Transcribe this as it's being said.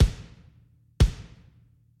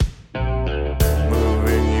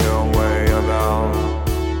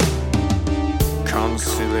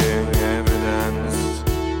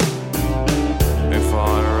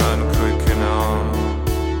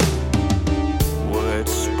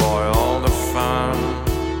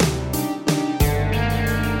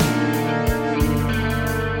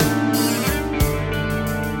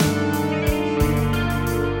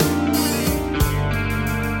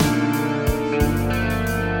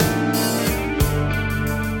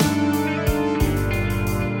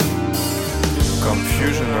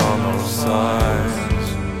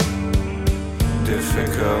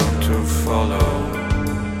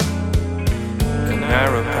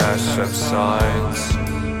lights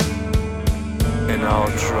in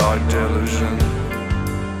outright delusion.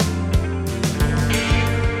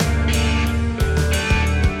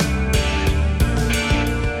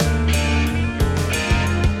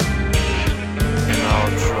 In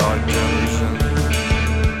outright delusion,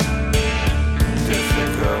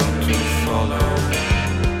 difficult to follow.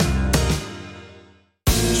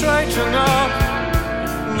 Straighten up,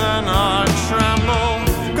 then I tremble.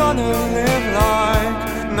 Gonna live like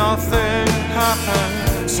nothing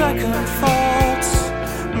happened. Second thoughts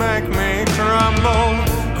make me crumble.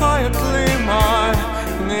 Quietly my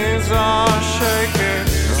knees are shaking.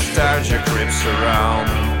 Nostalgia creeps around,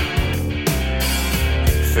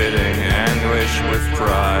 fitting anguish with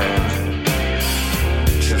pride.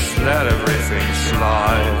 Just let everything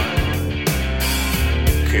slide.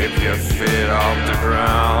 Keep your feet off the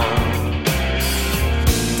ground.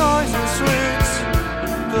 Toys and sweets,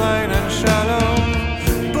 plain and shallow.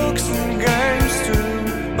 Books and games to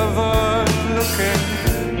avoid looking.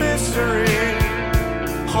 Mystery,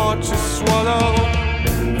 hard to swallow.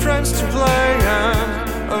 Friends to play and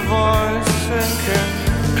avoid sinking.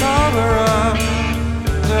 Cover up,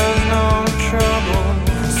 there's no